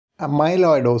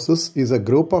Amyloidosis is a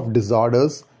group of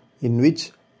disorders in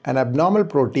which an abnormal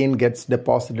protein gets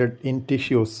deposited in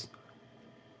tissues.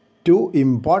 Two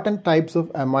important types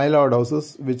of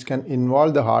amyloidosis which can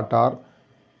involve the heart are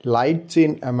light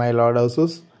chain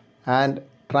amyloidosis and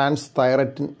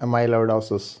transthyretin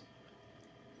amyloidosis.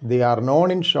 They are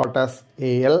known in short as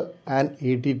AL and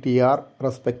ATTR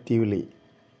respectively.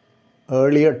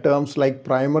 Earlier terms like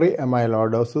primary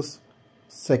amyloidosis,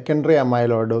 secondary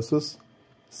amyloidosis,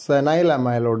 senile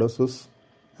amyloidosis,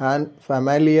 and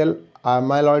familial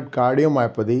amyloid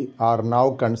cardiomyopathy are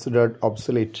now considered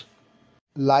obsolete.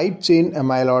 Light chain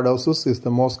amyloidosis is the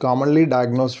most commonly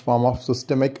diagnosed form of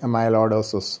systemic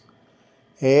amyloidosis.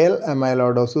 AL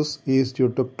amyloidosis is due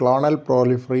to clonal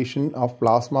proliferation of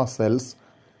plasma cells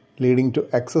leading to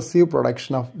excessive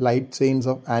production of light chains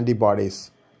of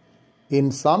antibodies.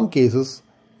 In some cases,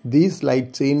 these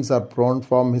light chains are prone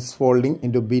for misfolding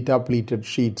into beta-pleated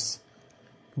sheets.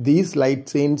 These light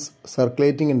chains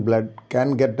circulating in blood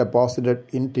can get deposited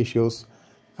in tissues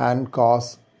and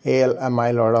cause AL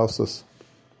amyloidosis.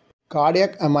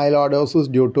 Cardiac amyloidosis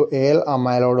due to AL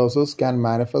amyloidosis can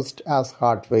manifest as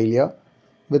heart failure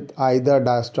with either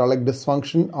diastolic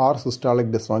dysfunction or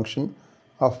systolic dysfunction,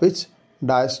 of which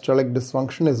diastolic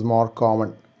dysfunction is more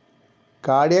common.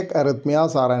 Cardiac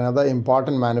arrhythmias are another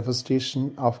important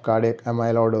manifestation of cardiac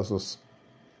amyloidosis.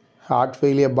 Heart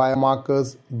failure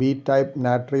biomarkers B-type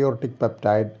natriuretic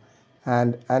peptide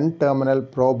and N-terminal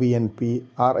proBNP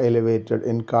are elevated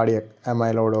in cardiac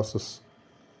amyloidosis.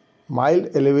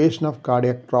 Mild elevation of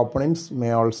cardiac troponins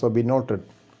may also be noted.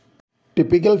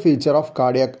 Typical feature of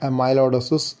cardiac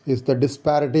amyloidosis is the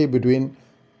disparity between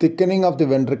thickening of the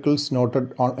ventricles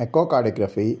noted on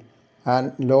echocardiography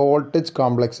and low voltage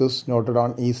complexes noted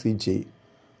on ECG.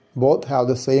 Both have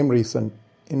the same reason: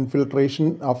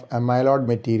 infiltration of amyloid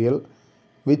material,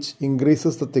 which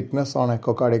increases the thickness on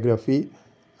echocardiography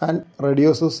and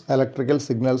reduces electrical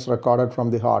signals recorded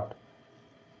from the heart.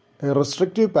 A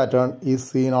restrictive pattern is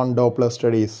seen on Doppler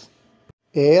studies.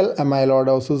 AL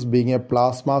amyloidosis being a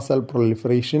plasma cell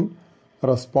proliferation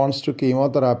response to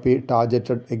chemotherapy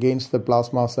targeted against the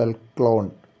plasma cell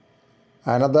clone.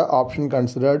 Another option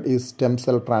considered is stem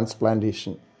cell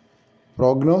transplantation.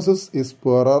 Prognosis is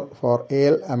poorer for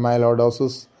AL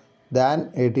amyloidosis than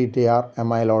ATTR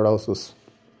amyloidosis.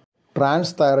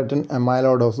 Transthyretin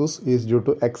amyloidosis is due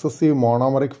to excessive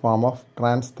monomeric form of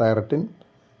transthyretin,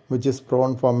 which is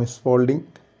prone for misfolding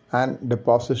and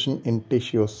deposition in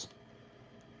tissues.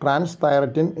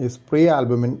 Transthyretin is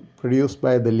prealbumin produced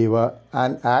by the liver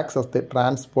and acts as the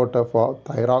transporter for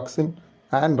thyroxine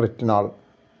and retinol.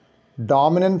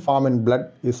 Dominant form in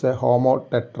blood is a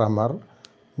homotetramer,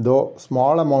 though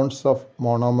small amounts of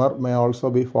monomer may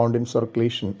also be found in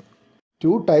circulation.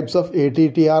 Two types of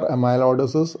ATTR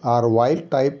amyloidosis are wild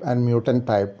type and mutant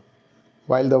type.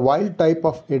 While the wild type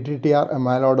of ATTR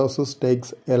amyloidosis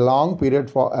takes a long period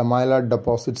for amyloid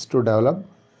deposits to develop,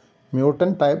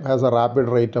 mutant type has a rapid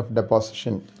rate of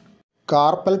deposition.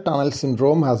 Carpal tunnel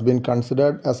syndrome has been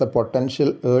considered as a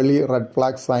potential early red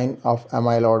flag sign of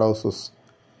amyloidosis.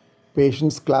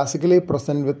 Patients classically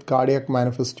present with cardiac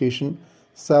manifestation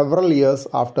several years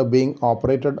after being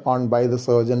operated on by the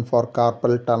surgeon for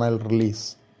carpal tunnel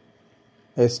release.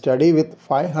 A study with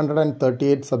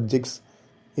 538 subjects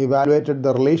evaluated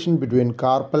the relation between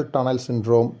carpal tunnel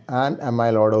syndrome and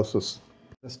amyloidosis.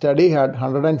 The study had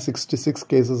 166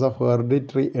 cases of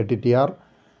hereditary ATTR,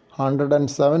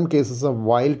 107 cases of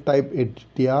wild-type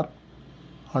ATTR,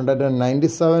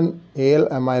 197 AL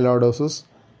amyloidosis,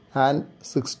 and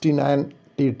 69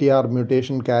 TTR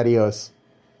mutation carriers.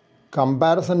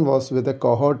 Comparison was with a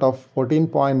cohort of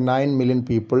 14.9 million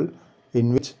people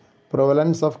in which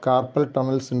prevalence of carpal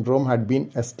tunnel syndrome had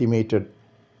been estimated.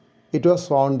 It was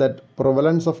found that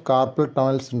prevalence of carpal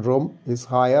tunnel syndrome is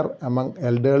higher among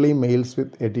elderly males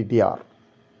with ATTR.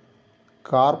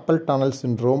 Carpal tunnel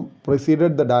syndrome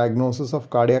preceded the diagnosis of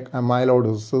cardiac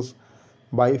amyloidosis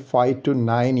by 5 to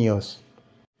 9 years.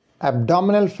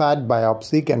 Abdominal fat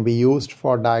biopsy can be used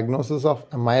for diagnosis of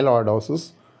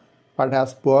amyloidosis but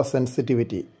has poor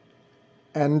sensitivity.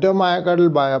 Endomyocardial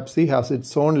biopsy has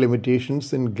its own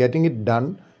limitations in getting it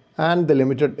done and the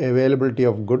limited availability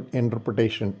of good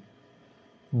interpretation.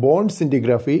 Bone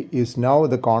scintigraphy is now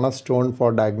the cornerstone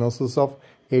for diagnosis of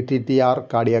ATTR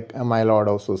cardiac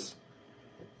amyloidosis,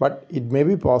 but it may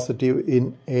be positive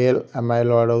in AL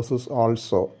amyloidosis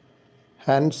also.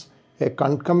 Hence, a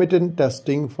concomitant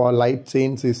testing for light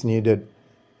chains is needed.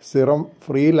 Serum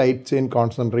free light chain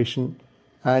concentration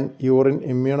and urine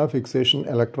immunofixation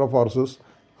electrophoresis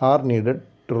are needed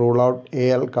to rule out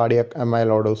AL cardiac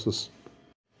amyloidosis.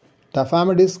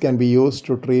 Tafamidis can be used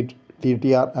to treat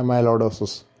TTR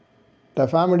amyloidosis.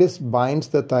 Tafamidis binds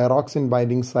the thyroxine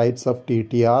binding sites of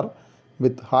TTR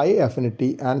with high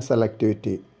affinity and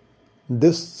selectivity.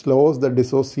 This slows the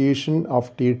dissociation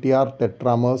of TTR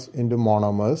tetramers into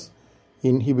monomers,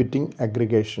 inhibiting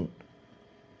aggregation.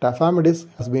 Tafamidis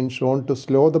has been shown to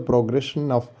slow the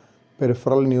progression of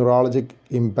peripheral neurologic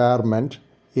impairment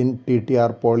in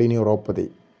TTR polyneuropathy.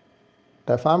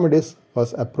 Tafamidis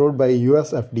was approved by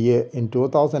US FDA in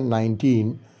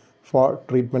 2019 for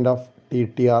treatment of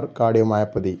ATTR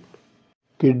cardiomyopathy.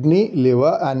 Kidney,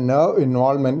 liver and nerve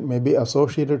involvement may be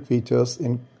associated features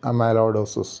in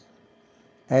amyloidosis.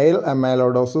 AL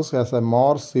amyloidosis has a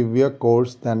more severe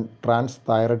course than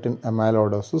transthyretin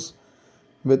amyloidosis,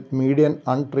 with median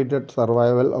untreated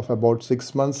survival of about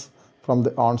 6 months from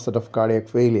the onset of cardiac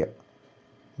failure.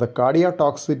 The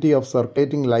cardiotoxicity of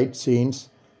circulating light chains,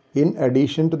 in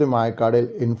addition to the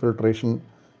myocardial infiltration,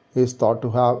 is thought to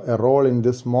have a role in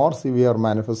this more severe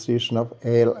manifestation of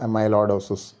AL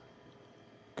amyloidosis.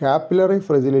 Capillary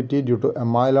fragility due to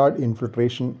amyloid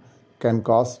infiltration can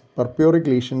cause purpuric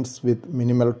lesions with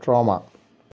minimal trauma.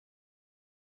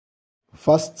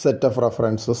 First set of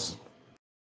references.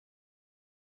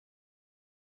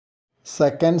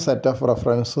 Second set of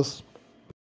references.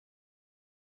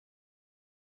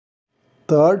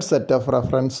 Third set of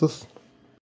references.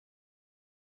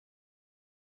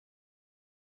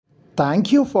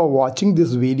 Thank you for watching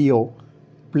this video.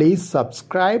 Please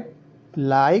subscribe,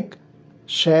 like,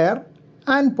 share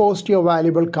and post your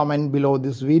valuable comment below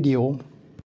this video.